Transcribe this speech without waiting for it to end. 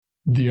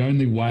the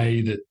only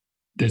way that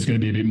there's going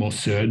to be a bit more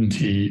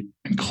certainty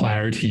and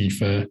clarity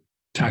for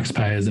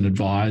taxpayers and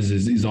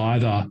advisors is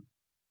either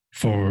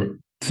for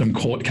some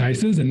court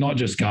cases, and not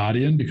just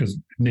Guardian, because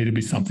it need to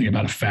be something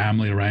about a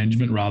family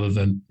arrangement rather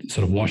than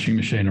sort of washing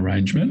machine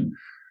arrangement,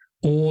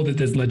 or that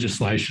there's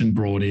legislation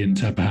brought in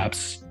to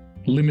perhaps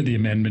limit the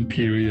amendment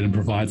period and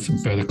provide some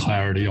further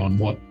clarity on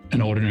what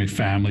an ordinary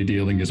family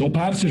dealing is, or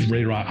perhaps just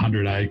rewrite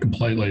 100A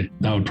completely.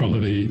 That would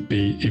probably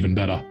be even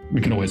better.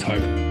 We can always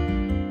hope.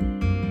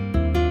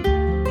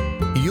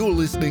 You're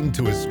listening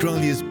to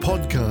Australia's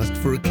podcast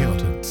for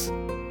accountants,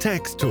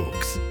 Tax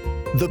Talks,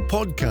 the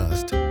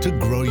podcast to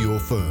grow your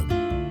firm.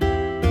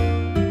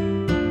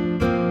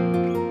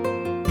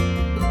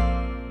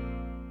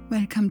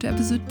 Welcome to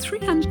episode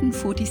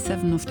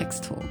 347 of Tax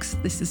Talks.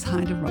 This is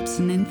Heide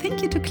Robson, and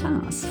thank you to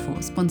Class for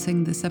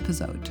sponsoring this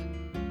episode.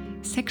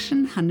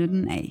 Section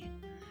 100A.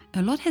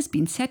 A lot has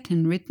been said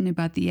and written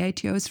about the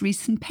ATO's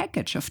recent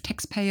package of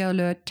taxpayer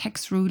alert,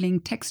 tax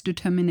ruling, tax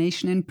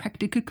determination and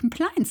practical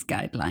compliance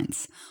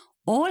guidelines,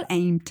 all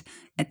aimed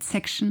at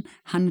Section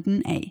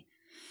 100A.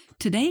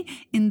 Today,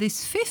 in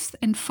this fifth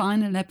and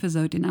final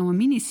episode in our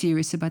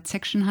mini-series about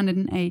Section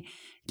 100A,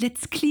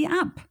 let's clear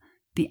up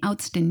the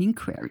outstanding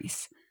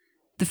queries.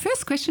 The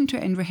first question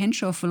to Andrew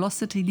Henshaw of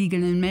Velocity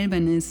Legal in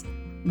Melbourne is,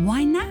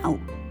 why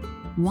now?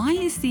 Why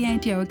is the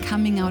ATO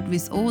coming out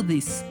with all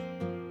this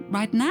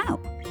right now,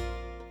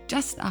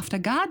 just after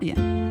Guardian?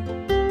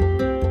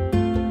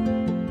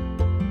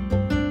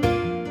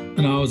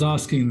 And I was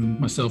asking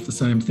myself the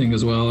same thing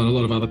as well, and a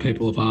lot of other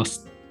people have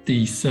asked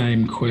the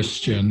same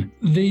question.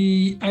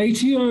 The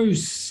ATO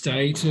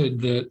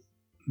stated that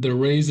the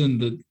reason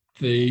that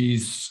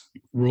these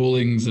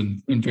rulings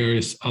and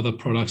various other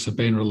products have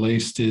been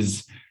released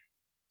is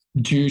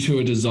due to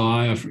a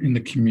desire in the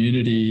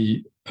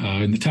community,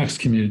 in the tax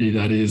community,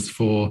 that is,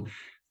 for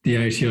the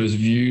ATO's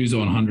views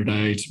on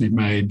 100A to be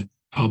made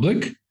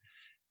public.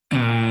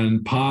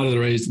 And part of the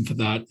reason for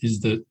that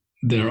is that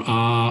there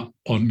are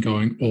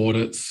ongoing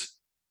audits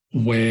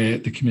where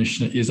the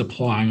Commissioner is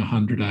applying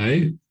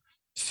 100A.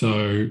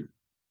 So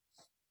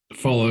it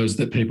follows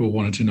that people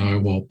wanted to know,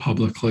 well,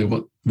 publicly,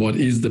 what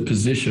is the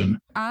position?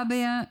 Are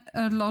there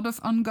a lot of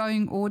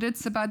ongoing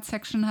audits about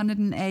Section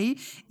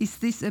 100A? Is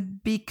this a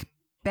big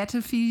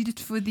battlefield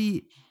for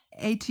the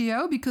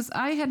ATO? Because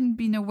I hadn't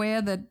been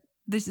aware that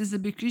this is a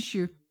big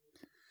issue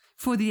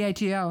for the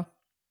ATO.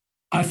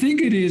 I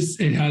think it is.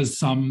 It has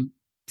some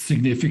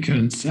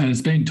significance, and it's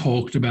been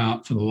talked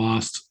about for the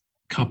last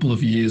couple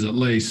of years at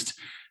least.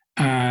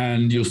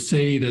 And you'll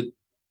see that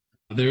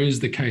there is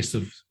the case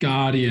of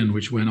Guardian,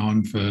 which went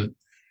on for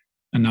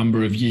a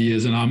number of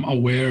years, and I'm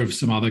aware of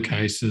some other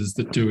cases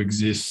that do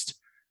exist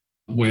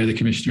where the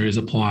Commissioner is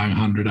applying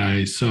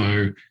 100A.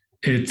 So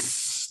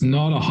it's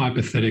not a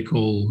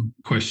hypothetical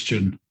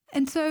question.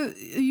 And so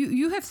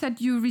you have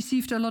said you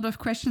received a lot of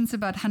questions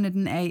about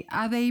 100A.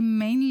 Are they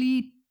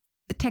mainly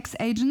tax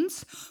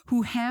agents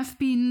who have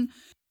been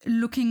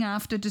looking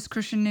after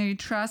discretionary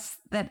trusts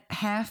that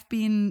have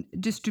been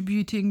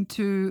distributing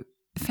to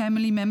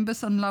family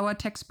members on lower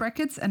tax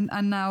brackets and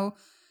are now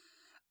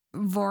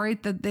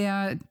worried that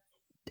their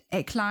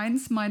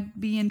clients might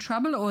be in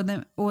trouble,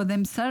 or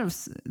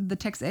themselves, the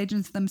tax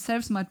agents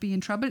themselves might be in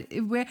trouble?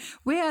 Where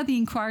are the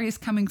inquiries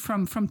coming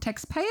from? From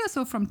taxpayers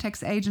or from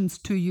tax agents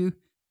to you?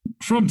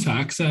 From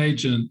tax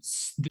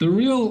agents. The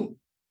real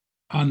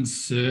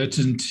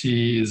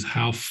uncertainty is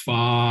how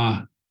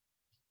far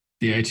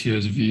the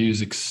ATO's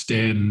views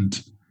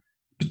extend,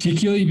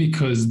 particularly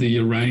because the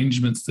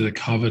arrangements that are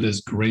covered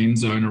as green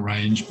zone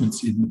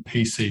arrangements in the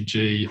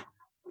PCG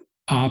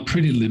are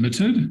pretty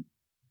limited.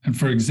 And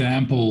for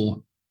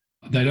example,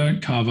 they don't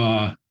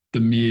cover the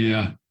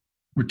mere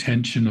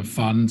retention of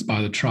funds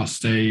by the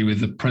trustee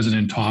with the present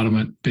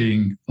entitlement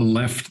being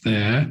left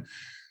there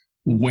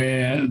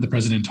where the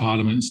present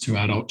entitlement is to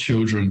adult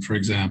children, for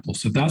example.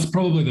 So that's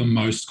probably the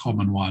most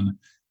common one.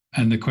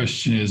 And the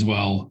question is,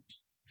 well,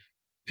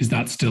 is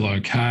that still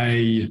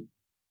okay?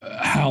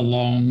 How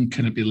long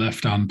can it be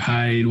left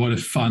unpaid? What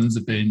if funds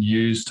have been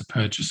used to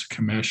purchase a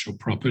commercial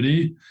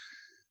property?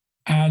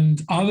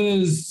 And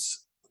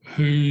others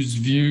whose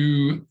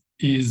view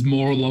is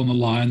more along the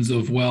lines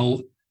of,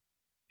 well,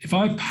 if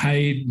I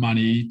paid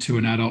money to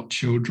an adult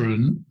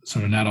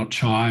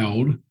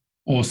child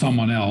or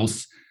someone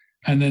else,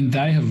 and then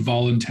they have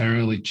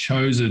voluntarily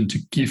chosen to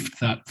gift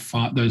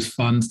those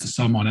funds to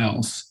someone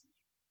else,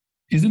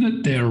 isn't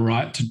it their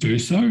right to do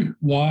so?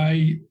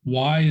 Why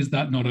is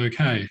that not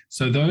okay?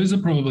 So those are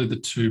probably the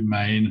two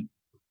main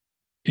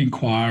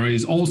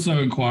inquiries.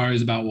 Also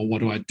inquiries about, well,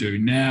 what do I do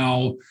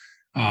now?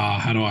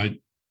 How do I,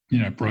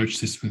 broach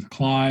this with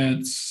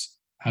clients?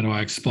 How do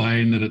I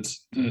explain that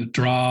it's a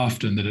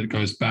draft and that it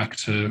goes back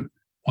to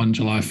 1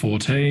 July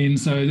 14?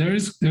 So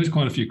there's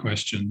quite a few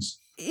questions.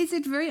 Is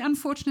it very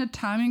unfortunate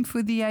timing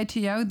for the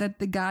ATO that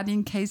the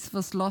Guardian case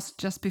was lost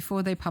just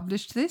before they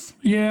published this?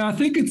 Yeah, I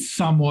think it's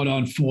somewhat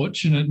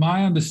unfortunate.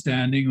 My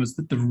understanding was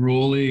that the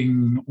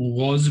ruling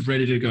was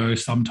ready to go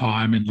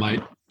sometime in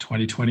late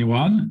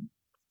 2021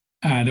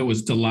 and it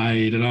was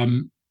delayed.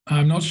 And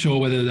I'm not sure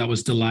whether that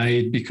was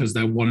delayed because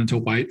they wanted to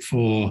wait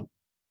for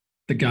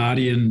the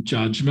Guardian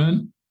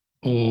judgment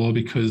or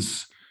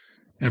because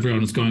everyone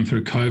was going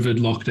through COVID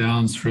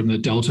lockdowns from the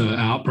Delta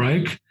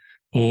outbreak,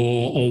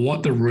 or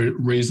what the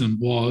reason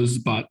was.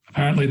 But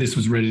apparently this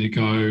was ready to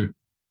go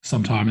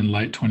sometime in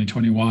late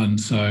 2021.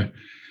 So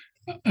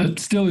it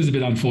still is a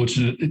bit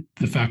unfortunate,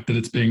 the fact that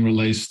it's being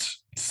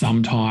released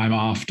sometime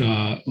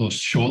after or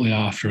shortly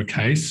after a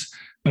case.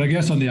 But I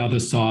guess on the other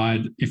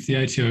side, if the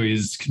ATO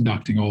is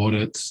conducting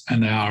audits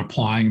and they are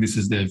applying this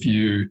as their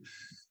view,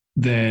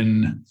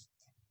 then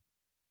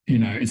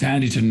it's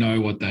handy to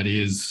know what that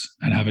is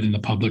and have it in the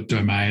public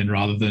domain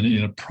rather than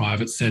in a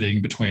private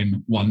setting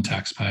between one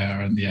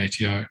taxpayer and the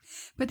ATO.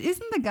 But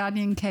isn't the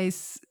Guardian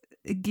case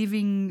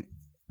giving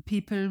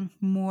people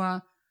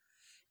more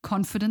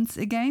confidence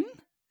again?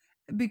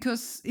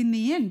 Because in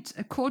the end,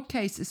 a court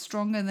case is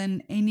stronger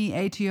than any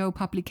ATO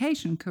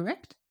publication,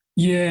 correct?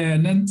 Yeah,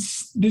 and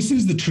this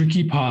is the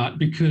tricky part,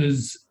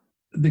 because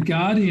the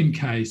Guardian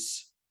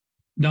case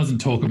doesn't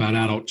talk about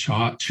adult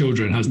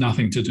children, has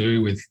nothing to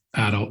do with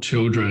adult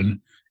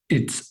children.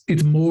 It's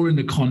more in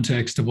the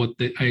context of what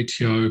the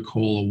ATO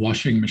call a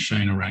washing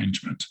machine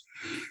arrangement.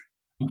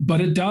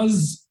 But it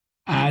does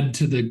add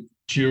to the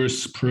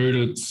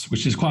jurisprudence,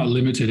 which is quite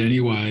limited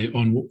anyway,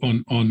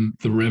 on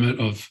the remit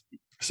of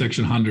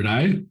Section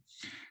 100A.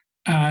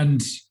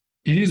 And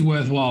it is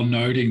worthwhile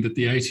noting that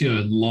the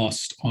ATO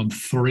lost on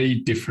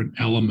 3 different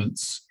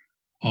elements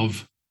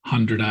of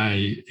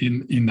 100A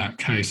in that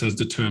case, as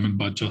determined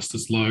by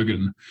Justice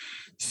Logan.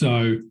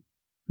 So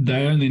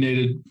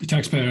the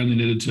taxpayer only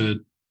needed to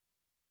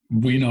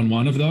win on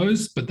one of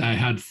those, but they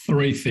had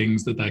 3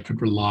 things that they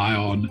could rely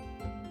on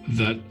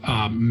that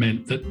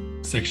meant that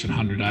Section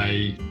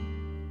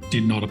 100A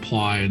did not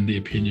apply in the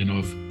opinion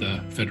of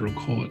the federal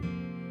court.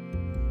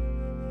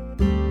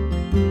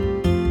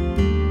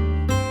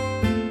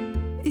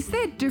 Is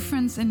there a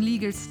difference in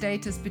legal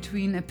status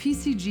between a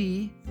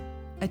PCG,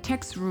 a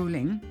tax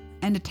ruling,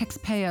 and a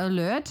taxpayer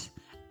alert?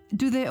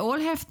 Do they all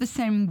have the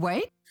same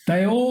weight?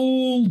 They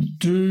all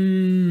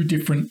do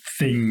different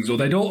things, or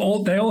they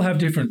all have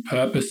different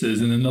purposes,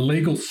 and then the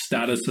legal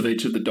status of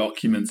each of the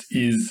documents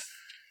is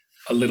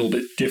a little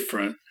bit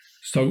different.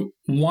 So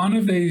one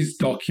of these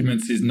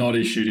documents is not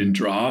issued in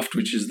draft,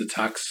 which is the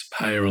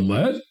taxpayer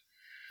alert.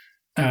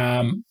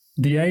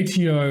 The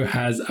ATO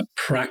has a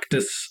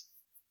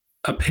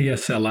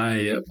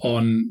PSLA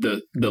on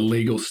the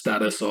legal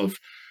status of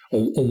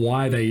or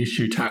why they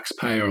issue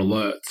taxpayer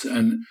alerts.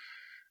 And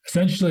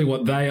essentially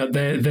what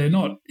they're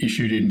not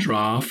issued in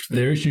draft,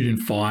 they're issued in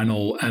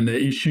final, and they're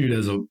issued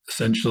as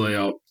essentially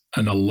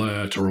an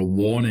alert or a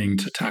warning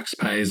to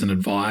taxpayers and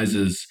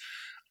advisors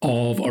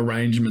of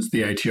arrangements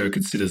the ATO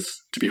considers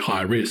to be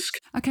high risk.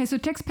 Okay, so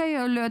taxpayer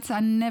alerts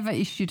are never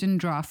issued in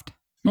draft?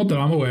 Not that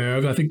I'm aware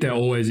of. I think they're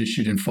always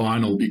issued in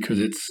final because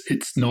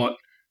it's not,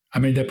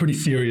 they're pretty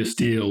serious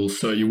deals,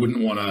 so you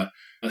wouldn't want to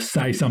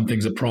say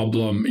something's a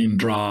problem in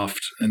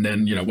draft and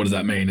then, what does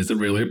that mean? Is it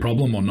really a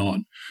problem or not?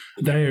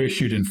 They are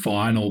issued in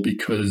final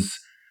because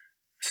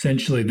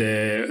essentially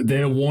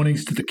they're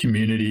warnings to the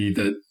community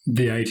that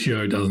the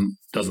ATO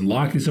doesn't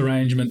like this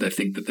arrangement. They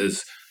think that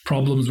there's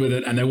problems with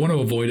it and they want to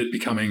avoid it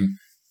becoming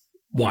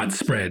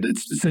widespread.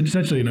 It's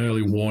essentially an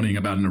early warning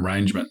about an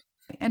arrangement.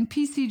 And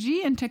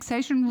PCG and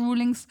taxation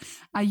rulings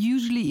are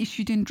usually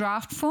issued in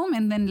draft form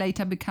and then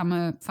later become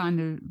a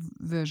final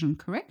version,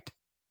 correct?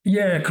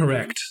 Yeah,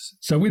 correct.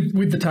 So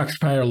with the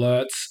taxpayer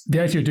alerts,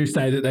 the ATO do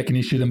say that they can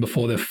issue them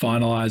before they've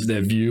finalised their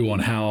view on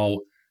how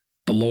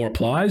the law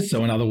applies.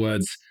 So in other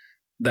words,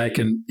 they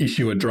can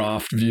issue a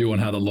draft view on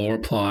how the law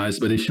applies,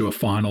 but issue a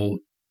final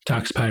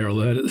taxpayer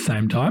alert at the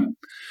same time.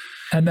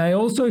 And they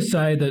also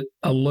say that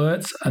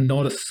alerts are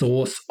not a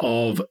source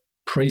of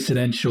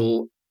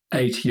precedential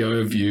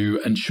ATO view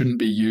and shouldn't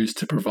be used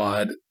to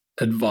provide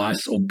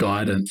advice or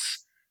guidance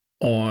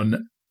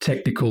on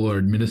technical or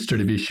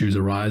administrative issues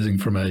arising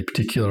from a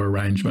particular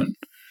arrangement.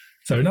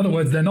 So in other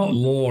words, they're not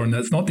law, and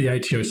that's not the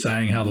ATO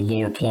saying how the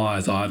law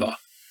applies either.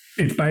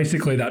 It's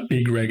basically that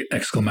big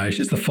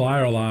exclamation. It's the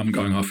fire alarm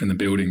going off in the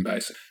building,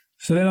 basically.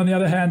 So then on the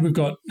other hand, we've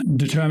got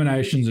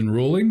determinations and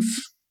rulings.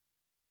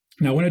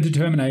 Now, when a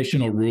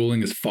determination or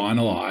ruling is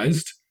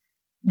finalised,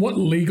 what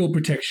legal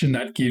protection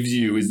that gives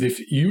you is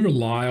if you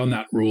rely on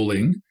that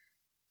ruling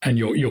and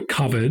you're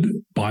covered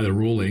by the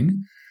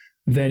ruling,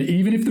 then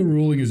even if the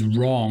ruling is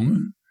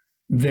wrong,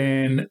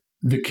 then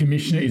the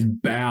commissioner is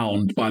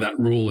bound by that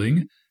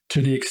ruling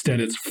to the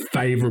extent it's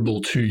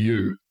favourable to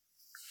you.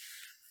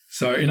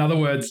 So in other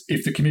words,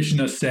 if the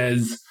commissioner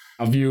says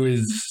our view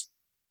is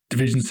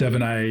Division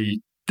 7A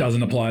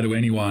doesn't apply to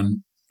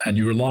anyone, and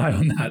you rely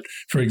on that,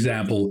 for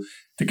example,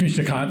 the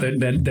commissioner can't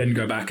then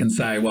go back and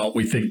say, well,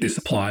 we think this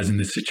applies in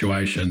this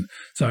situation.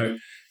 So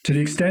to the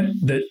extent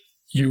that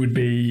you would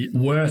be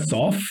worse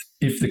off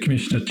if the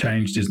commissioner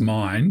changed his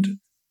mind,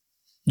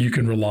 you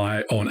can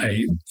rely on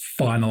a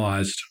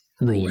finalised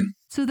ruling.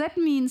 So that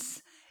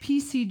means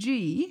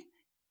PCG,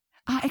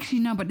 actually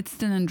no, but it's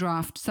still in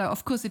draft. So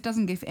of course it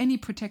doesn't give any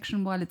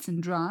protection while it's in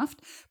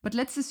draft, but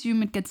let's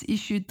assume it gets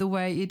issued the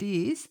way it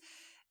is.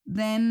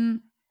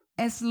 then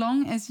as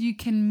long as you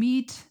can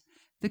meet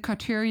the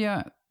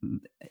criteria,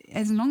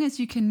 as long as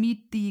you can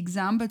meet the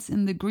examples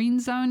in the green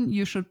zone,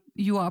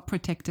 you are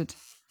protected.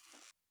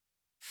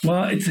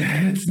 Well,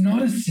 it's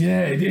not as,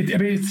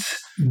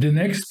 it's the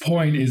next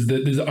point is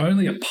that there's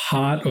only a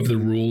part of the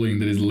ruling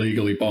that is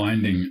legally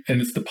binding,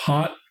 and it's the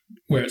part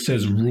where it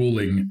says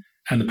ruling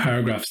and the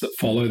paragraphs that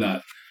follow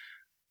that.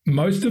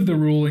 Most of the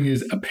ruling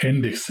is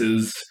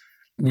appendices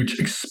which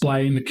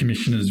explain the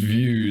commissioner's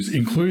views,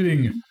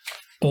 including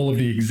all of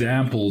the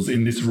examples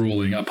in this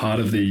ruling are part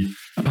of the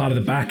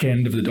back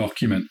end of the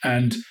document.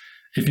 And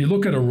if you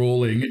look at a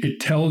ruling, it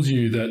tells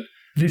you that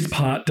this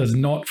part does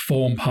not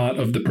form part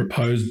of the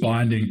proposed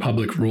binding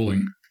public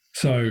ruling.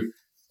 So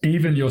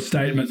even your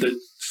statement that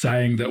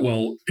saying that,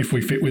 well, if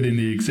we fit within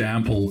the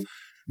example,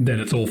 then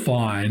it's all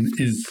fine,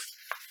 is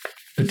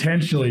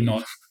potentially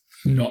not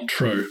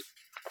true.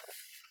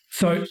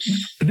 So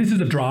this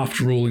is a draft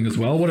ruling as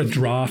well. What a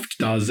draft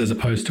does as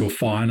opposed to a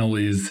final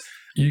is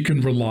you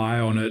can rely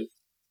on it,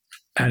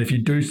 and if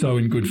you do so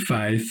in good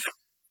faith,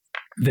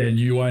 then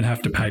you won't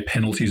have to pay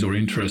penalties or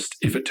interest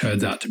if it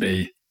turns out to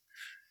be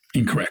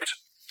incorrect.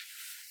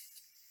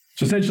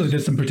 So essentially,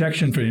 there's some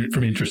protection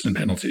from interest and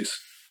penalties.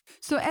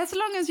 So as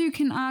long as you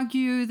can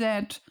argue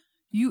that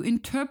you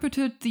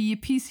interpreted the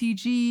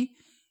PCG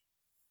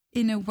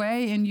in a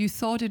way and you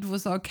thought it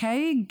was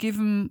okay,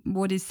 given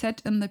what is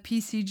said in the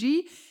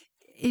PCG,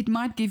 it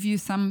might give you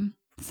some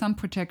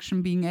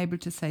protection being able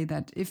to say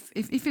that. If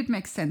it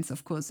makes sense,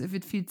 of course. If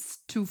it feels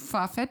too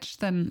far-fetched,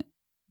 then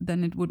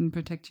it wouldn't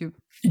protect you.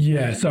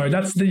 Yeah, so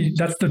that's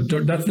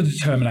the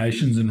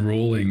determinations and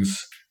rulings.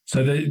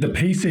 So the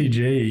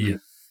PCG,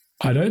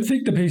 I don't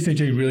think the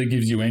PCG really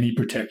gives you any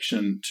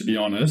protection, to be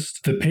honest.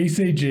 The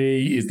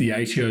PCG is the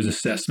ATO's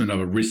assessment of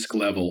a risk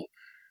level.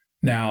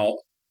 Now,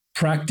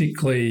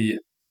 practically,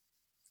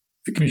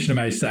 the commissioner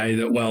may say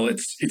that, well,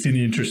 it's in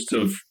the interest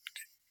of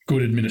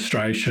good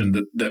administration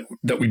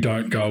that we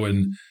don't go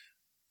and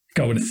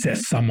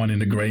assess someone in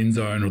the green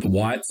zone or the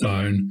white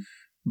zone,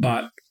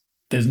 but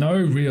there's no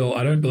real,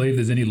 I don't believe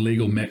there's any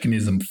legal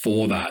mechanism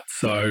for that.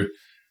 So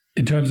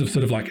in terms of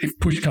sort of like if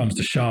push comes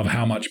to shove,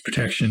 how much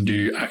protection do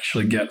you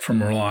actually get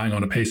from relying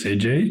on a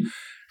PCG?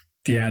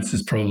 The answer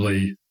is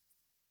probably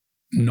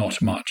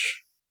not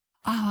much.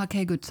 Ah,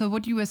 okay, good. So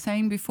what you were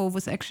saying before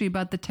was actually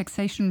about the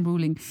taxation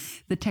ruling.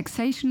 The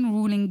taxation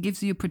ruling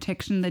gives you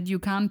protection that you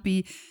can't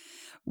be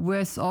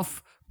worse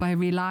off by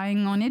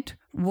relying on it,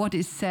 what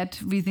is said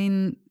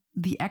within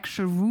the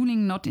actual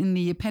ruling, not in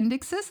the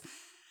appendixes.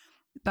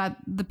 But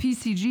the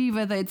PCG,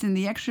 whether it's in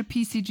the actual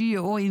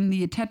PCG or in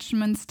the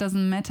attachments,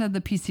 doesn't matter.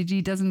 The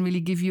PCG doesn't really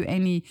give you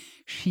any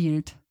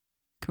shield.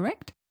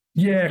 Correct?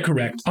 Yeah,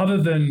 correct. Other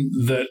than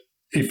that,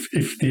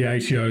 if the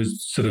ATO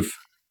sort of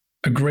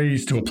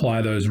agrees to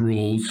apply those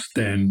rules,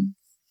 then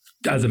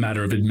as a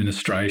matter of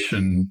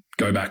administration,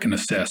 go back and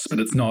assess. But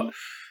it's not,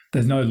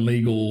 there's no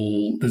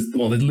legal, there's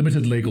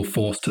limited legal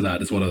force to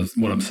that is what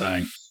I'm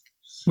saying.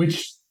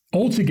 Which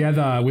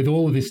altogether, with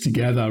all of this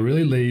together,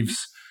 really leaves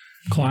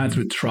clients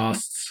with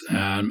trusts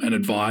and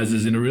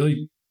advisors in a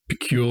really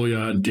peculiar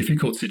and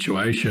difficult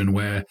situation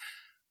where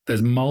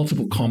there's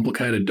multiple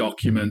complicated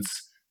documents.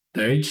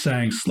 They're each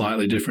saying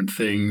slightly different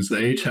things.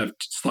 They each have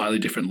slightly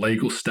different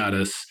legal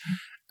status.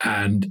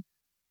 And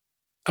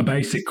a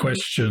basic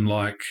question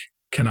like,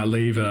 can I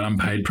leave an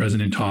unpaid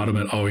present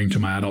entitlement owing to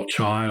my adult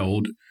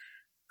child?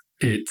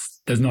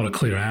 There's not a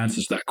clear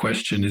answer to that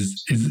question,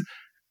 is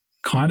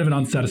kind of an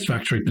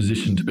unsatisfactory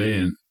position to be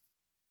in.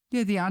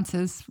 Yeah, the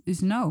answer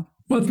is no.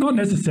 Well, it's not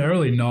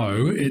necessarily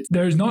no.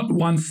 There's not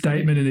one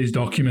statement in these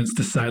documents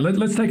to say,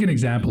 let's take an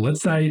example.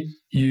 Let's say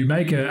you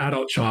make an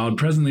adult child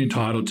presently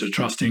entitled to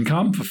trust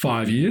income for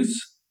 5 years,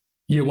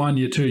 year 1,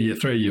 year 2, year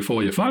 3, year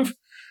 4, year 5.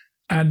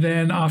 And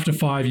then after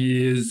 5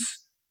 years,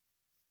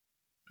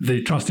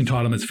 the trust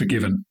entitlement is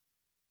forgiven.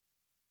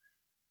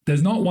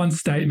 There's not one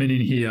statement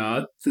in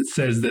here that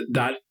says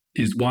that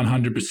is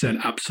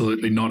 100%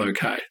 absolutely not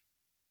okay.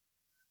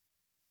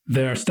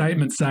 There are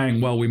statements saying,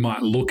 well, we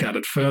might look at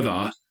it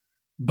further,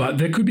 but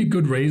there could be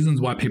good reasons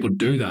why people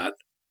do that.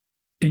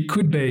 It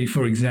could be,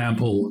 for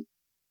example,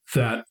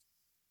 that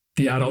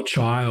the adult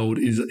child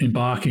is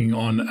embarking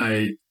on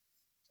a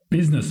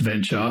business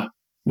venture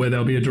where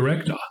there'll be a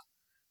director.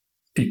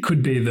 It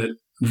could be that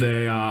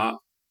they are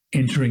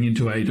entering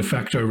into a de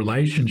facto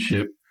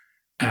relationship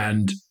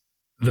and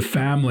the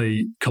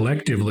family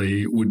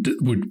collectively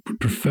would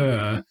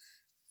prefer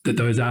that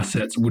those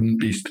assets wouldn't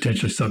be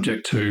potentially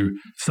subject to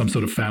some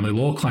sort of family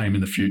law claim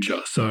in the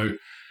future. So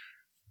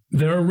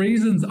there are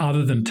reasons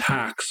other than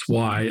tax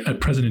why a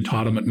present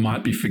entitlement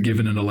might be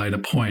forgiven at a later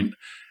point.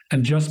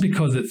 And just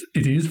because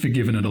it is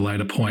forgiven at a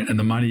later point and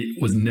the money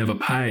was never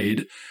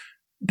paid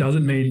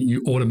doesn't mean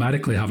you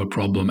automatically have a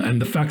problem.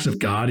 And the facts of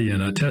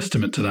Guardian are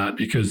testament to that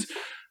because,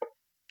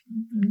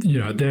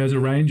 there's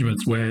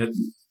arrangements where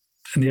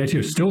and the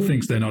ATO still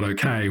thinks they're not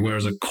okay,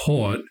 whereas a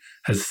court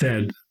has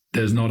said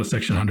there's not a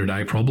Section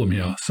 100A problem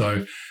here.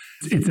 So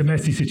it's a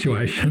messy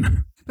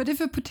situation. But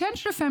if a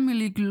potential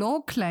family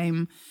law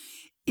claim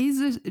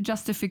is a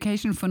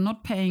justification for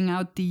not paying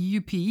out the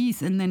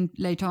UPEs and then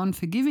later on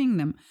forgiving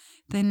them,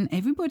 then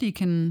everybody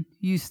can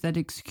use that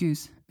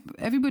excuse.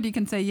 Everybody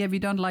can say, yeah, we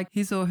don't like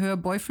his or her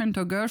boyfriend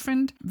or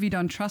girlfriend. We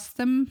don't trust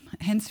them.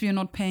 Hence, we are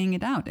not paying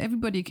it out.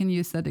 Everybody can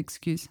use that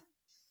excuse.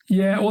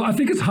 Yeah, well, I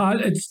think it's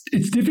hard.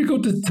 It's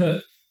difficult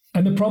to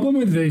and the problem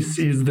with this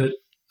is that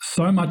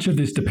so much of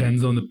this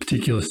depends on the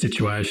particular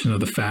situation of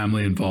the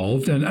family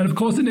involved. And of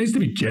course, it needs to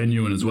be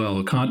genuine as well.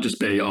 It can't just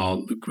be,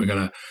 oh, look,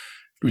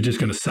 we're just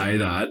going to say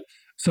that.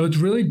 So it's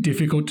really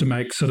difficult to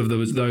make sort of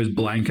those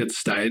blanket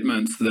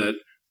statements that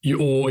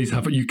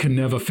you can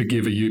never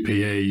forgive a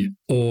UPE,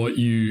 or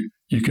you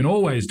can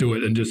always do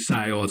it and just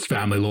say, oh, it's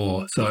family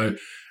law. So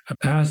it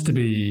has to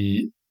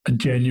be a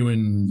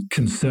genuine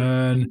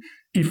concern.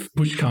 If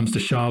push comes to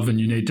shove and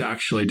you need to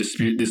actually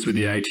dispute this with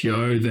the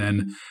ATO,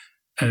 and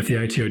if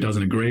the ATO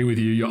doesn't agree with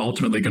you, you're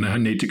ultimately going to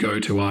need to go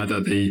to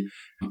either the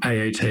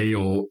AAT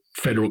or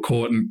federal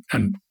court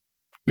and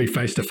be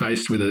face to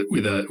face with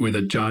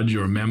a judge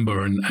or a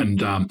member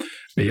and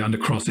be under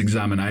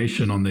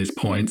cross-examination on these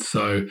points.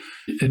 So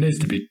it needs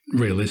to be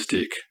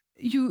realistic.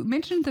 You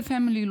mentioned the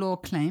family law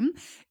claim.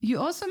 You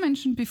also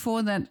mentioned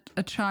before that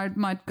a child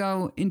might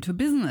go into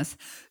business.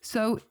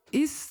 So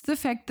is the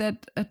fact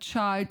that a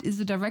child is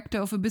a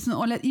director of a business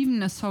or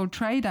even a sole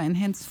trader and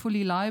hence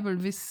fully liable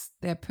with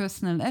their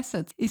personal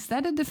assets, is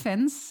that a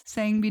defense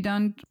saying we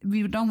don't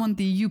want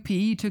the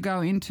UPE to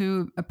go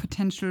into a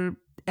potential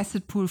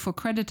asset pool for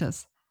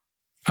creditors?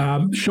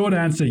 Short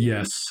answer,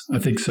 yes. I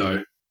think so.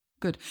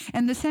 Good.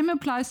 And the same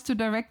applies to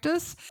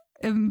directors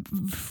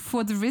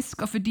for the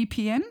risk of a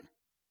DPN?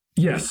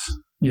 Yes.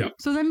 Yeah.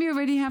 So then we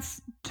already have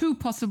two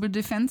possible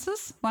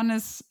defenses. One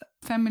is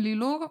family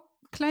law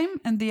claim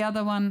and the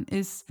other one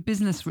is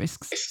business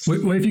risks.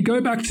 Well, if you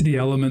go back to the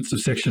elements of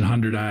Section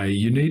 100A,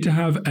 you need to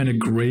have an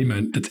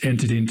agreement that's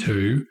entered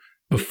into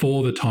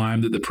before the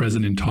time that the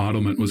present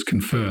entitlement was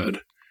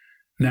conferred.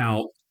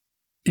 Now,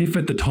 if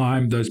at the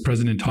time those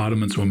present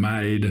entitlements were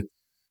made,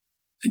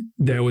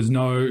 there was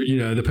no,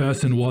 the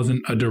person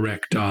wasn't a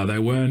director, they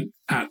weren't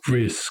at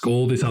risk,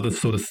 all these other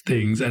sort of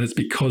things, and it's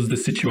because the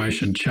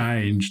situation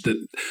changed that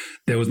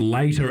there was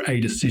later a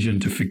decision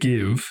to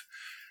forgive,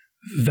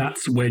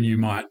 that's when you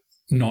might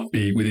not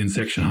be within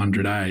Section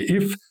 100A.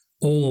 If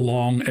all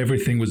along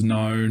everything was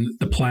known,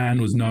 the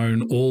plan was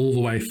known all the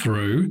way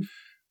through,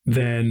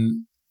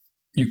 then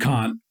you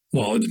can't,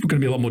 it's going to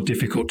be a lot more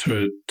difficult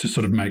to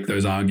sort of make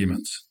those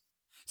arguments.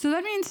 So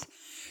that means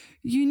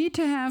you need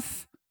to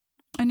have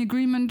an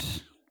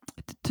agreement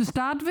to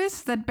start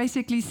with that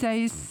basically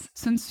says,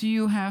 since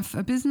you have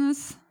a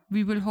business,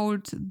 we will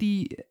hold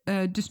the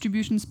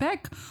distributions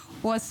back,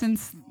 or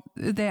since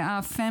there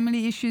are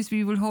family issues,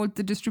 we will hold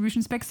the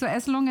distributions back. So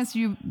as long as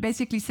you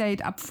basically say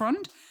it up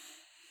front,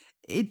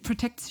 it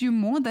protects you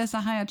more. There's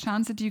a higher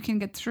chance that you can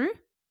get through.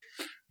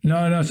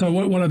 No. So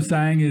what I'm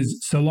saying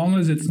is, so long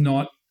as it's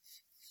not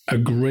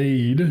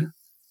agreed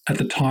at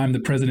the time the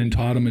present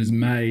entitlement is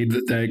made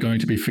that they're going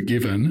to be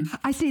forgiven.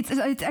 I see.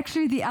 It's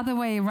actually the other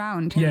way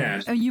around.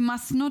 Yeah. You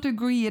must not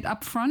agree it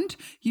up front.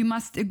 You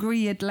must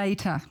agree it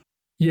later.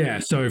 Yeah.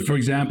 So, for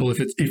example,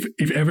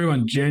 if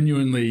everyone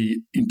genuinely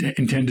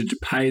intended to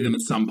pay them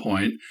at some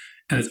point,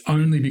 and it's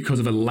only because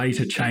of a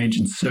later change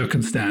in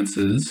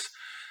circumstances,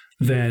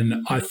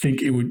 then I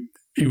think it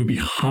would be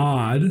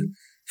hard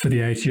for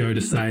the ATO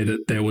to say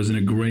that there was an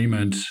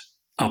agreement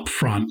up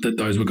front that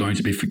those were going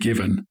to be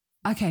forgiven.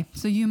 Okay,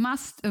 so you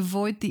must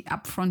avoid the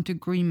upfront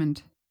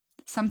agreement.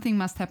 Something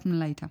must happen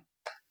later.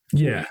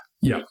 Yeah.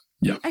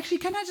 Actually,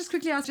 can I just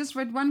quickly ask, just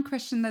read one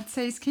question that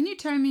says, can you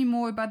tell me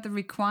more about the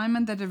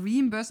requirement that a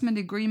reimbursement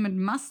agreement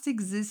must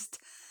exist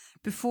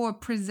before a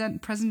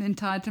present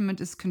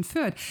entitlement is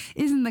conferred?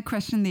 Isn't the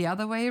question the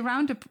other way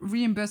around? A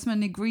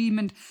reimbursement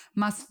agreement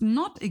must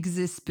not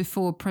exist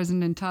before a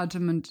present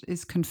entitlement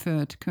is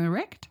conferred,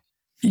 correct?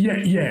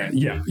 Yeah.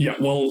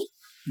 Well,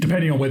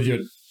 depending on whether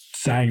you're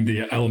saying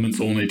the elements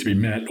all need to be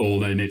met or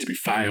they need to be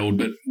failed.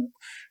 But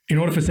in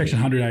order for Section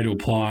 100A to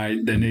apply,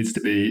 there needs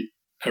to be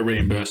a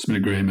reimbursement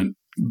agreement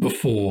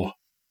before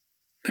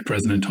the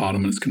present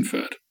entitlement is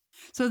conferred.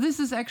 So this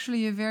is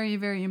actually a very,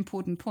 very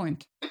important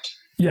point.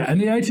 Yeah, and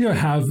the ATO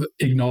have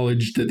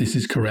acknowledged that this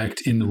is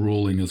correct in the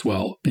ruling as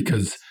well,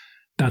 because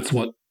that's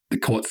what the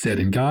court said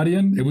in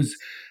Guardian.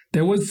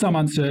 There was some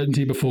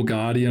uncertainty before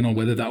Guardian on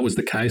whether that was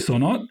the case or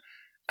not.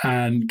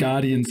 And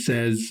Guardian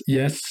says,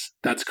 yes,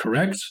 that's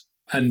correct.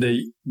 And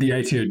the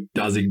ATO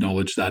does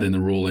acknowledge that in the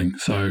ruling.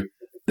 So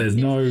there's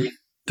no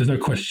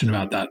question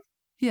about that.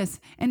 Yes.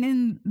 And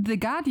in the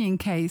Guardian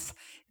case,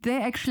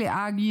 they actually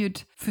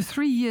argued for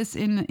 3 years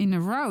in a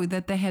row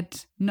that they had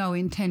no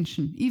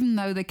intention. Even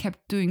though they kept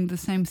doing the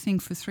same thing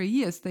for 3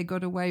 years, they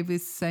got away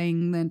with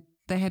saying that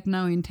they had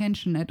no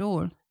intention at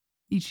all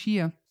each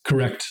year.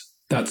 Correct.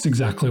 That's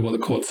exactly what the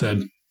court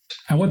said.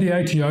 And what the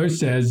ATO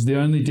says, the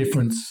only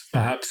difference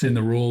perhaps in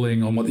the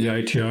ruling on what the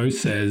ATO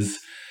says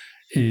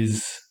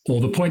is, or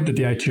the point that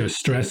the ATO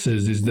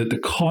stresses is that the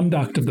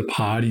conduct of the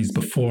parties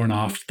before and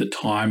after the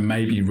time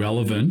may be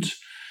relevant.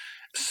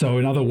 So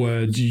in other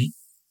words,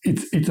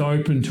 it's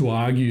open to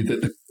argue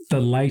that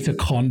the later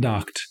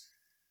conduct,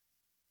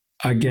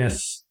 I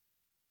guess,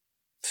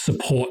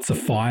 supports a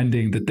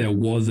finding that there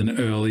was an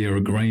earlier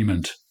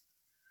agreement.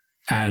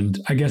 And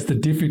I guess the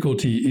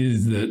difficulty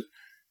is that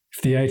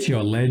if the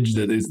ATO alleged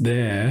that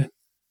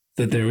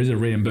that there is a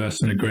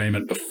reimbursement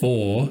agreement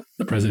before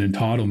the present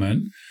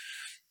entitlement,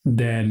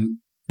 then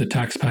the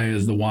taxpayer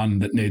is the one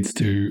that needs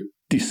to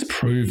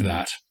disprove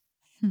that.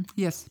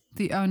 Yes,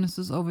 the onus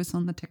is always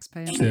on the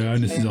taxpayer. The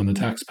onus is on the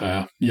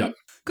taxpayer. Yep.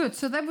 Good.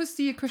 So that was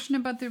the question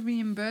about the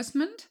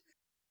reimbursement.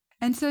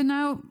 And so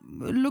now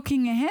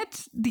looking ahead,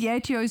 the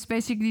ATO is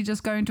basically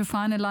just going to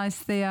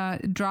finalize their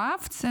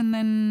drafts and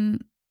then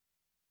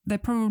they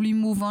probably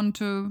move on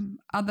to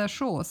other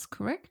shores,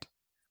 correct?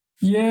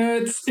 Yeah,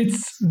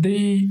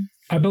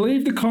 I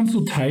believe the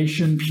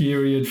consultation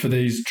period for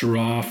these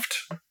draft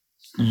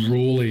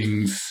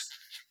rulings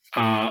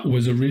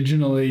was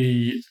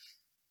originally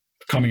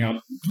coming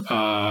up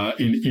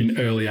in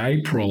early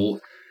April,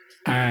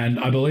 and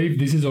I believe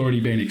this has already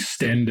been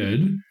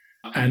extended,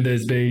 and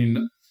there's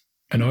been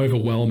an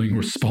overwhelming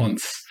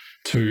response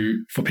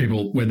for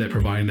people when they're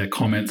providing their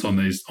comments on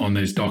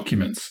these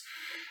documents.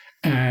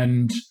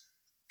 And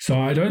so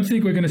I don't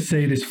think we're going to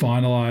see this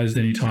finalised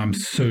anytime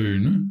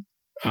soon.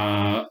 So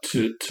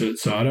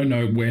I don't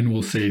know when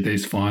we'll see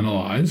these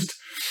finalised.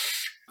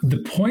 The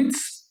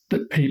points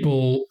that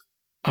people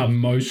are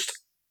most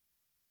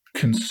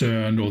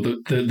concerned, or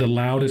the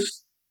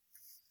loudest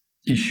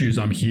issues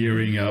I'm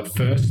hearing, are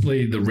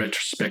firstly the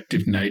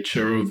retrospective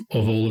nature of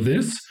all of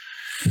this.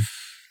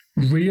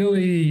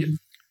 Really,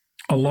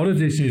 a lot of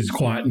this is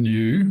quite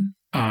new,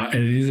 and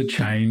it is a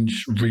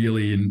change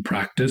really in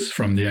practice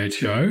from the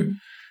ATO,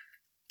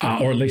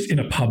 or at least in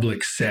a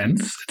public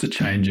sense, it's a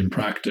change in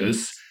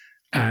practice.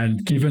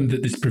 And given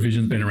that this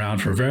provision's been around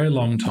for a very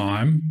long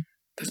time,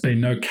 there's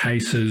been no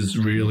cases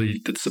really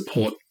that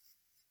support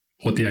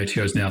what the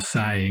ATO is now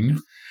saying.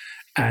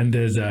 And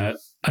there's an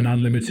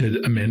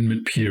unlimited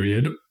amendment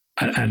period.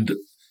 And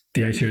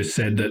the ATO has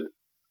said that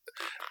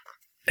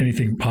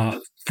anything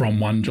from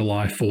 1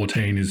 July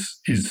 14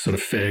 is sort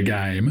of fair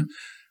game.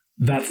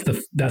 That's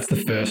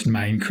the first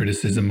main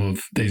criticism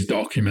of these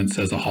documents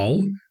as a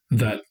whole,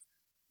 that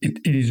it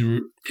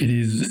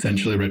is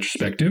essentially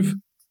retrospective.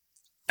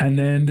 And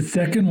then the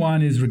second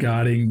one is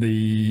regarding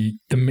the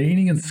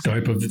meaning and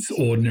scope of this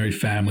ordinary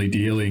family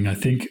dealing. I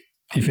think,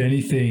 if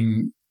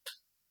anything,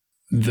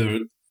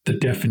 the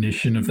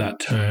definition of that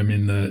term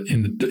in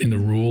the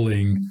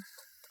ruling,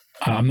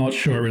 I'm not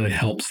sure it really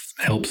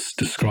helps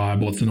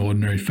describe what's an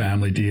ordinary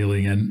family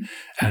dealing.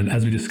 And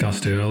as we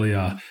discussed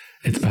earlier,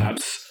 it's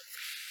perhaps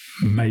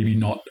maybe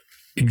not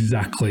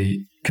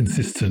exactly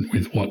consistent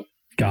with what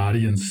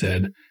Guardian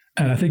said.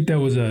 And I think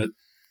there was a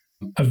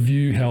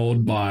view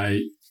held by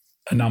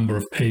a number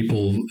of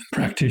people,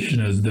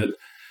 practitioners, that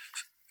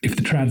if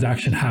the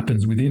transaction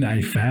happens within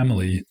a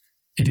family,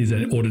 it is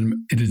an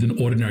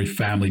ordinary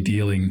family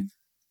dealing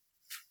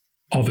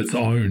of its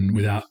own,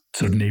 without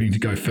sort of needing to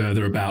go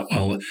further about,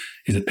 well,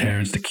 is it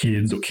parents to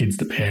kids or kids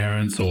to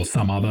parents or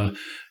some other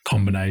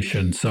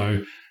combination?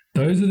 So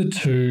those are the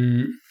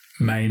two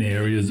main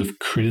areas of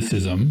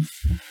criticism.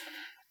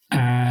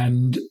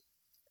 And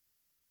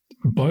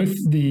both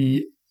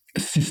the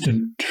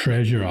Assistant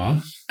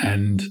Treasurer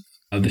and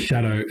the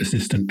Shadow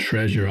Assistant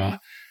Treasurer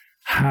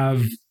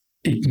have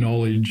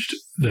acknowledged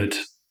that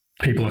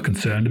people are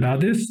concerned about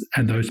this,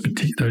 and those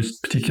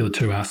particular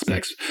two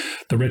aspects,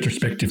 the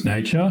retrospective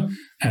nature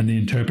and the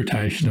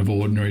interpretation of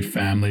ordinary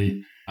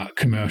family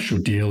commercial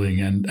dealing.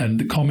 And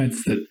the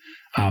comments that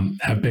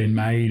have been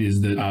made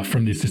is that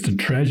from the Assistant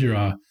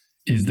Treasurer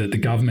is that the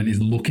government is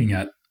looking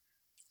at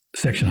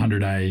Section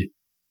 100A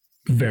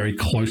very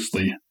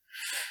closely.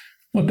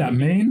 What that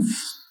means,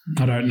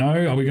 I don't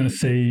know. Are we going to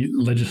see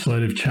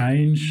legislative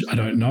change? I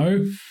don't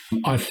know.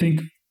 I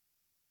think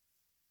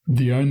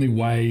the only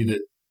way that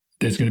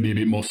there's going to be a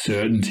bit more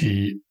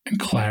certainty and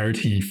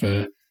clarity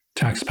for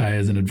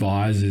taxpayers and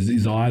advisors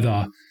is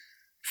either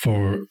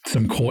for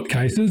some court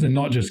cases, and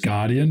not just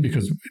Guardian,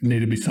 because it need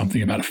to be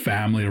something about a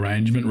family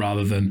arrangement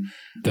rather than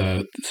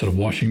the sort of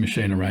washing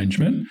machine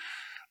arrangement,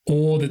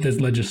 or that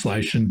there's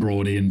legislation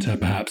brought in to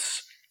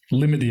perhaps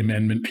limit the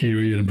amendment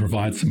period and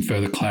provide some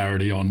further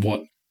clarity on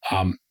what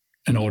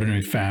an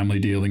ordinary family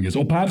dealing is,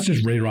 or perhaps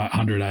just rewrite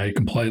 100A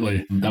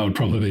completely. That would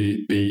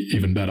probably be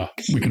even better.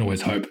 We can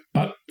always hope.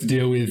 But to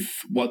deal with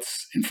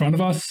what's in front of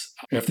us,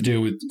 we have to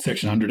deal with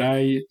Section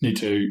 100A, need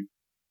to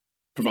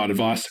provide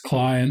advice to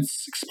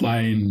clients,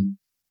 explain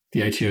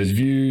the ATO's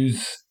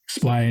views,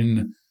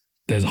 explain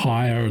there's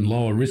higher and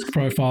lower risk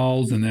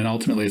profiles, and then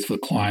ultimately it's for the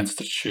clients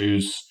to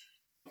choose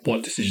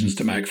what decisions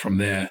to make from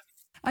there.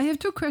 I have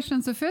two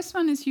questions. The first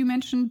one is, you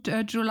mentioned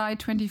July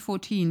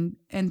 2014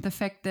 and the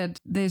fact that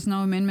there's no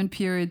amendment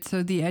period.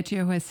 So the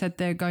ATO has said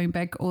they're going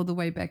back all the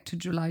way back to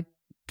July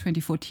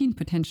 2014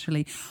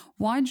 potentially.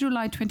 Why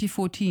July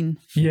 2014?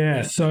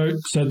 Yeah, so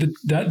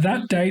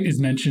that date is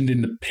mentioned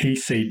in the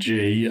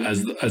PCG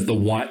as the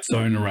white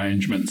zone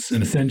arrangements.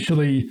 And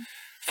essentially,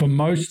 for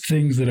most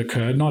things that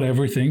occurred, not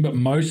everything, but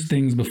most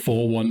things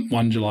before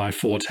 1 July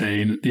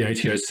 14, the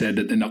ATO said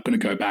that they're not going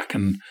to go back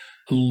and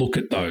look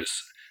at those.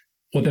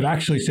 What they've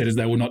actually said is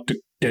they will not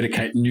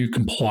dedicate new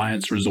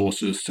compliance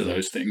resources to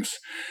those things.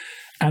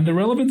 And the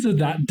relevance of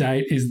that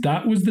date is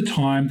that was the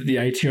time that the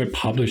ATO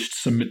published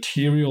some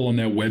material on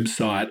their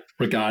website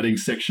regarding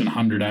Section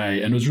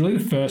 100A. And it was really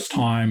the first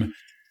time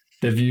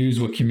their views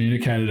were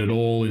communicated at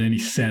all in any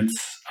sense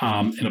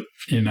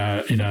in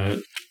a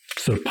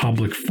sort of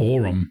public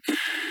forum.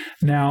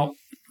 Now,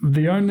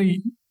 the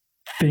only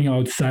thing I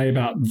would say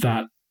about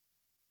that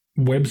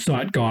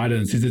website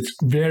guidance is it's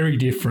very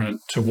different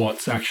to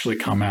what's actually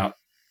come out.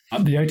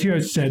 The ATO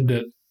said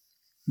that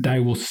they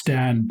will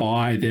stand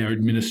by their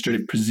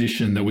administrative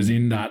position that was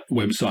in that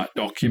website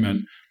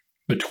document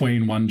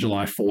between 1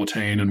 July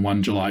 14 and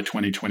 1 July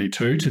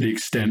 2022 to the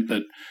extent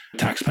that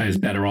taxpayers are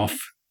better off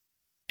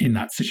in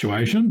that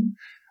situation.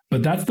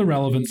 But that's the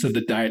relevance of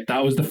the date.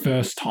 That was the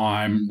first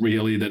time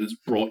really that it's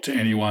brought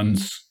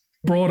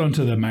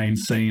onto the main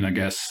scene, I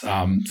guess,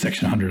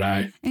 Section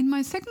 100A. And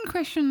my second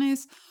question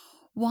is,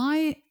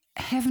 why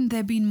haven't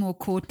there been more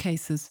court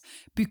cases?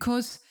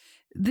 Because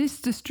this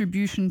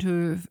distribution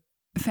to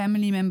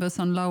family members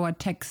on lower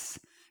tax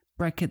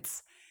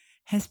brackets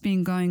has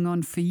been going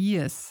on for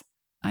years.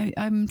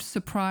 I'm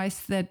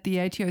surprised that the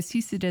ATO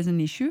sees it as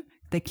an issue.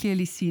 They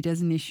clearly see it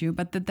as an issue,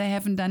 but that they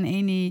haven't done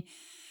any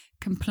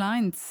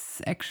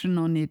compliance action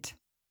on it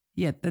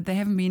yet, that there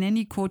haven't been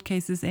any court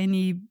cases,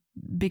 any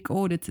big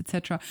audits,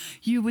 etc.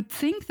 You would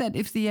think that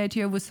if the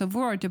ATO was so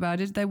worried about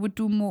it, they would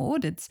do more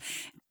audits.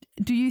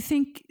 Do you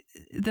think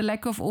the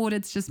lack of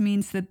audits just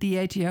means that the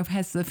ATO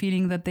has the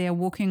feeling that they are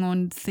walking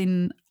on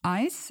thin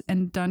ice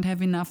and don't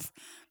have enough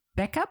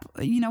backup?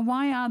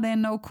 Why are there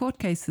no court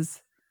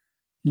cases?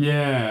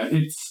 Yeah,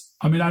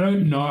 I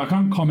don't know. I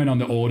can't comment on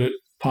the audit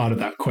part of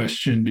that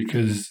question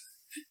because,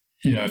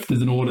 if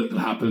there's an audit that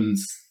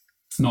happens,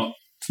 it's not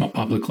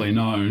publicly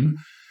known.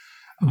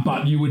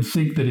 But you would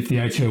think that if the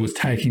ATO was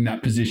taking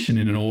that position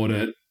in an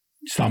audit,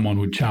 someone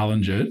would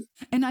challenge it.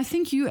 And I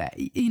think you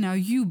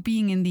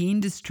being in the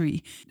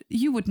industry,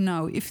 you would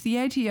know if the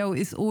ATO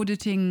is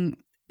auditing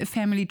a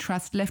family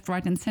trust left,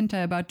 right and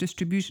center about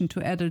distribution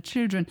to adult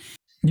children.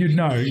 You'd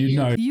know.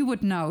 You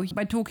would know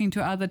by talking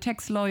to other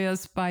tax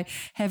lawyers, by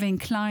having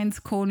clients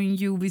calling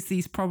you with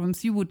these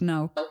problems, you would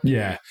know.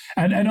 Yeah.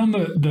 And on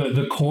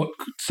the court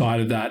side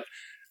of that,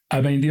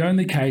 the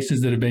only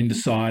cases that have been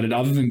decided,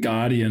 other than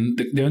Guardian,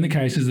 the only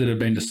cases that have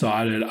been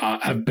decided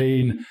have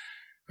been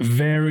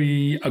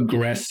very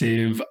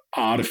aggressive,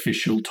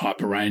 artificial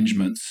type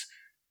arrangements.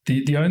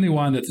 The only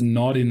one that's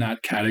not in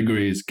that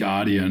category is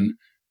Guardian,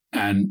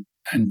 and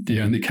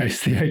the only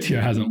case the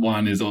ATO hasn't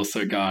won is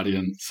also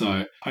Guardian.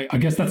 So I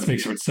guess that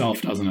speaks for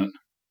itself, doesn't it?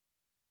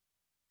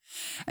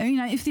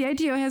 If the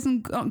ATO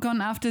hasn't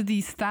gone after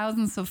these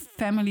thousands of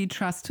family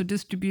trusts to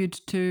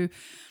distribute to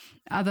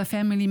other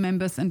family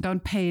members and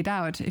don't pay it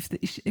out,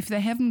 if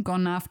they haven't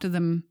gone after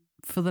them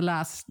for the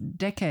last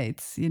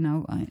decades,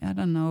 I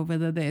don't know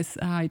whether there's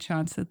a high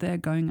chance that they're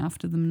going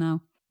after them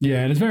now.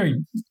 Yeah, and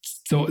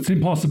it's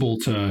impossible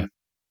to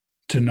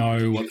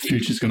know what the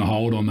future's going to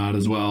hold on that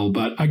as well.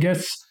 But I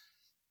guess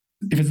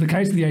if it's the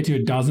case that the ATO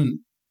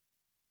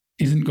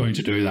isn't going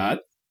to do that,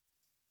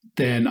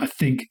 then I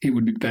think it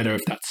would be better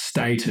if that's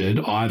stated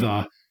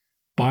either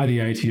by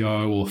the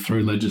ATO or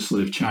through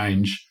legislative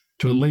change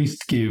to at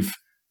least give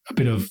a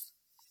bit of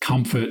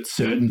comfort,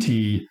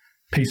 certainty,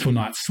 peaceful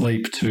night's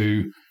sleep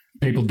to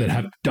people that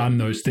have done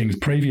those things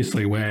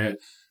previously, where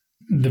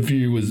the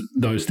view was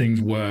those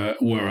things were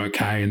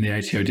okay and the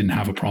ATO didn't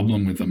have a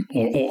problem with them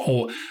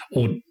or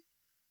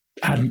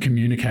hadn't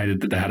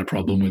communicated that they had a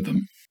problem with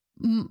them.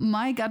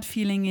 My gut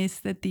feeling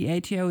is that the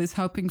ATO is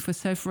hoping for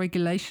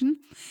self-regulation,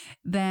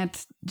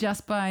 that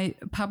just by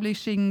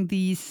publishing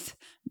these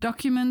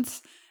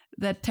documents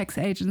that tax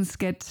agents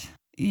get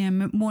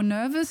more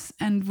nervous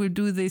and will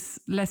do this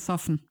less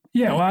often.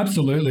 Yeah, well,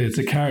 absolutely. It's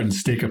a carrot and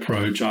stick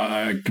approach.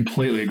 I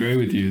completely agree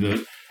with you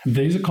that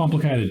these are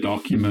complicated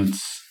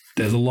documents.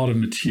 There's a lot of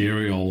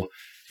material.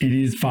 It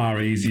is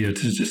far easier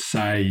to just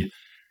say,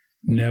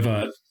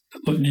 never,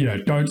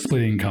 don't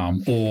split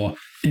income, or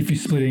if you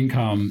split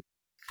income,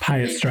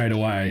 pay it straight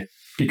away,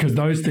 because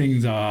those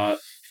things are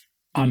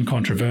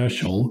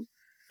uncontroversial.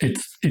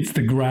 It's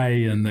the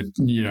grey and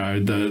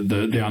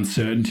the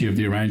uncertainty of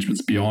the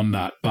arrangements beyond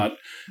that. But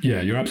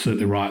yeah, you're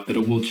absolutely right that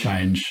it will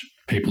change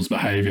people's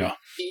behaviour.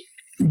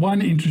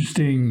 One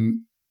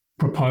interesting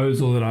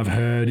proposal that I've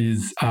heard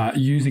is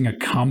using a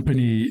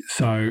company.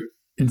 So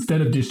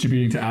instead of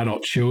distributing to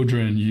adult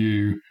children,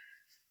 you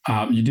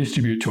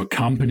distribute to a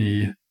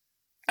company,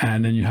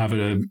 and then you have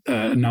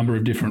a number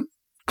of different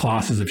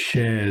classes of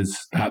shares.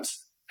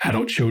 Perhaps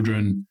adult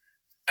children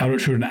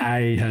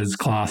A has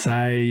class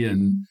A,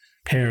 and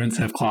parents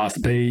have class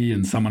B,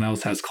 and someone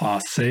else has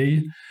class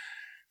C.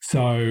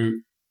 So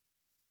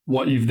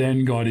what you've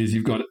then got is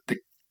you've got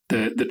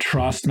the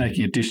trust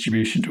making a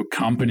distribution to a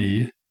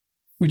company,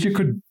 which it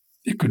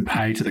could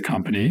pay to the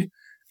company,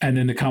 and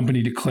then the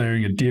company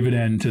declaring a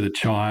dividend to the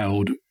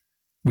child,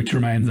 which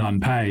remains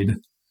unpaid.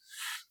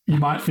 You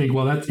might think,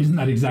 well, isn't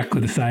that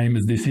exactly the same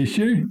as this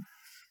issue?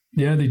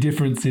 Yeah, the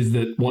difference is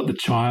that what the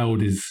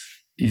child is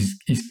is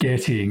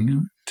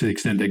getting, to the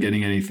extent they're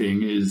getting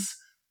anything, is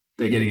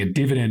they're getting a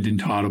dividend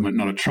entitlement,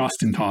 not a trust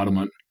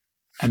entitlement,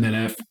 and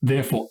then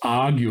therefore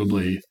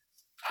arguably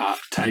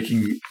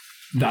taking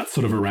that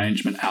sort of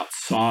arrangement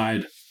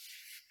outside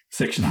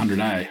Section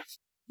 100A.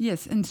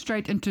 Yes, and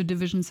straight into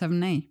Division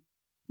 7A.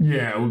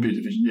 Yeah, it would be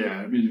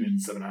Division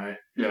 7A.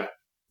 Yeah.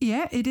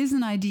 Yeah, it is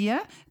an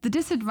idea. The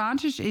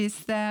disadvantage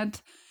is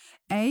that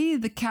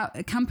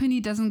the company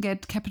doesn't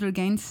get capital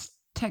gains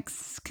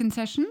tax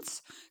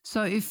concessions.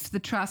 So if the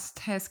trust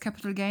has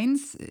capital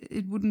gains,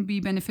 it wouldn't be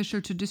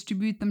beneficial to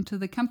distribute them to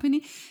the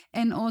company.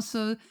 And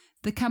also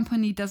the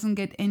company doesn't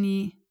get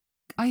any...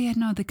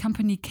 the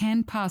company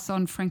can pass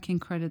on franking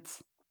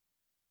credits.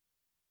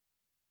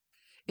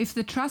 If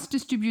the trust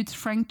distributes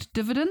franked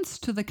dividends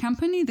to the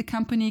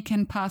company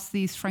can pass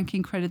these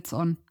franking credits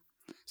on.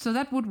 So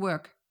that would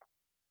work.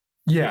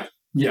 Yeah.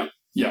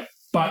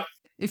 But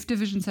if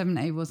Division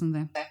 7A wasn't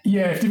there.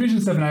 Yeah, if Division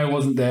 7A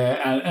wasn't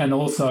there, and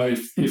also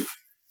if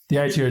the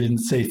ATO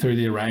didn't see through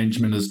the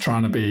arrangement as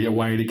trying to be a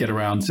way to get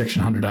around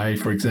Section 100A,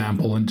 for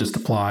example, and just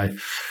apply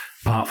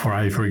Part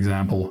 4A, for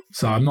example.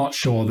 So I'm not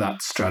sure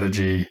that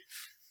strategy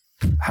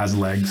has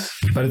legs,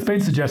 but it's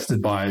been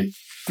suggested by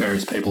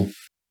various people.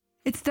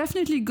 It's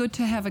definitely good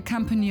to have a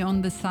company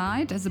on the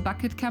side as a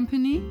bucket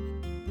company,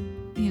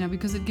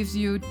 because it gives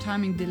you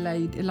timing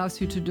delay. It allows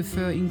you to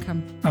defer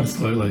income.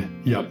 Absolutely.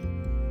 Yep.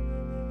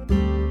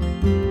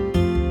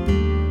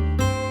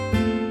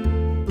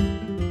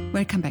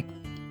 Welcome back.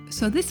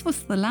 So this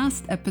was the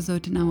last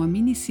episode in our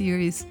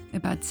mini-series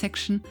about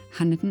Section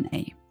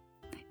 100A.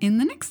 In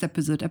the next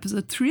episode,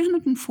 episode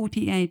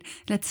 348,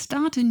 let's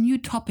start a new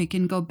topic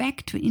and go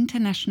back to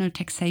international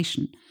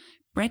taxation.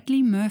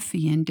 Bradley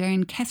Murphy and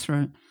Darren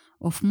Casserole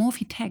of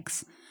Morphy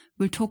Tax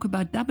will talk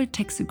about double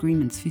tax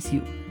agreements with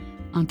you.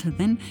 Until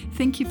then,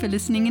 thank you for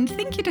listening and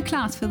thank you to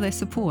class for their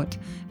support.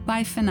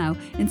 Bye for now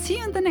and see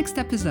you in the next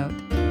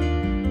episode.